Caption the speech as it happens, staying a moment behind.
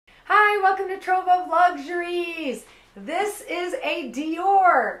Hi, welcome to Trove of Luxuries. This is a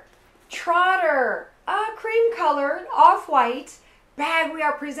Dior Trotter, cream colored, off-white bag we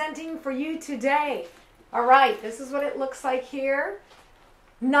are presenting for you today. All right, this is what it looks like here.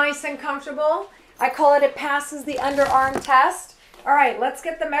 Nice and comfortable. I call it passes the underarm test. All right, let's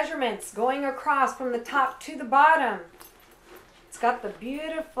get the measurements going across from the top to the bottom. It's got the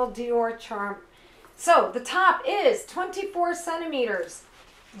beautiful Dior charm. So the top is 24 centimeters.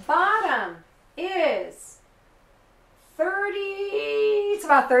 Bottom is 30, it's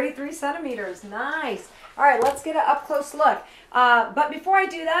about 33 centimeters. Nice. All right, let's get an up-close look. But before I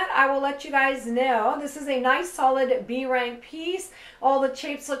do that, I will let you guys know this is a nice, solid B-rank piece. All the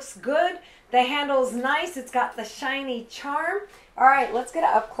shapes looks good. The handle's nice. It's got the shiny charm. All right, let's get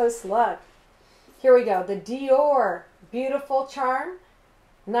an up-close look. Here we go. The Dior, beautiful charm.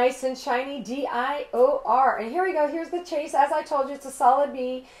 Nice and shiny, D-I-O-R. And here we go. Here's the chase. As I told you, it's a solid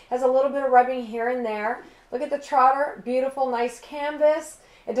B. Has a little bit of rubbing here and there. Look at the Trotter. Beautiful, nice canvas.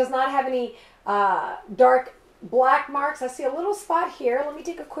 It does not have any dark black marks. I see a little spot here. Let me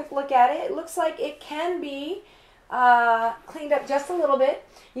take a quick look at it. It looks like it can be cleaned up just a little bit.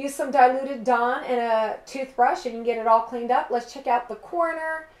 Use some diluted Dawn and a toothbrush and you can get it all cleaned up. Let's check out the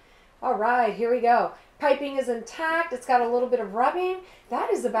corner. All right, here we go. Piping is intact. It's got a little bit of rubbing. That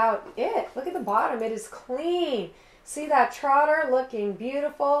is about it. Look at the bottom. It is clean. See that Trotter looking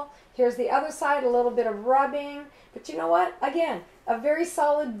beautiful. Here's the other side, a little bit of rubbing. But you know what? Again, a very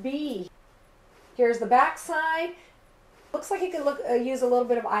solid B. Here's the back side. Looks like it could use a little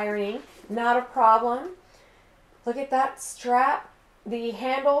bit of ironing. Not a problem. Look at that strap. The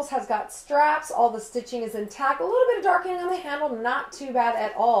handles has got straps. All the stitching is intact. A little bit of darkening on the handle. Not too bad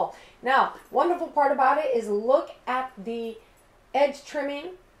at all. Now, wonderful part about it is look at the edge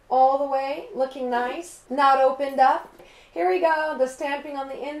trimming all the way. Looking nice. Not opened up. Here we go. The stamping on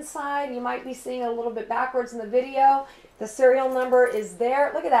the inside. You might be seeing a little bit backwards in the video. The serial number is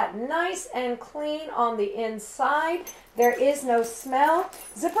there. Look at that. Nice and clean on the inside. There is no smell.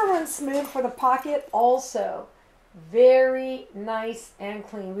 Zipper runs smooth for the pocket also. Very nice and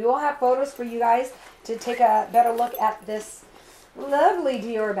clean. We will have photos for you guys to take a better look at this lovely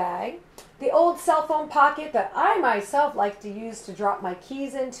Dior bag. The old cell phone pocket that I myself like to use to drop my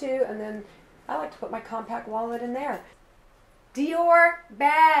keys into, and then I like to put my compact wallet in there. Dior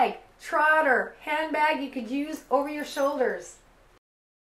bag, Trotter, handbag you could use over your shoulders.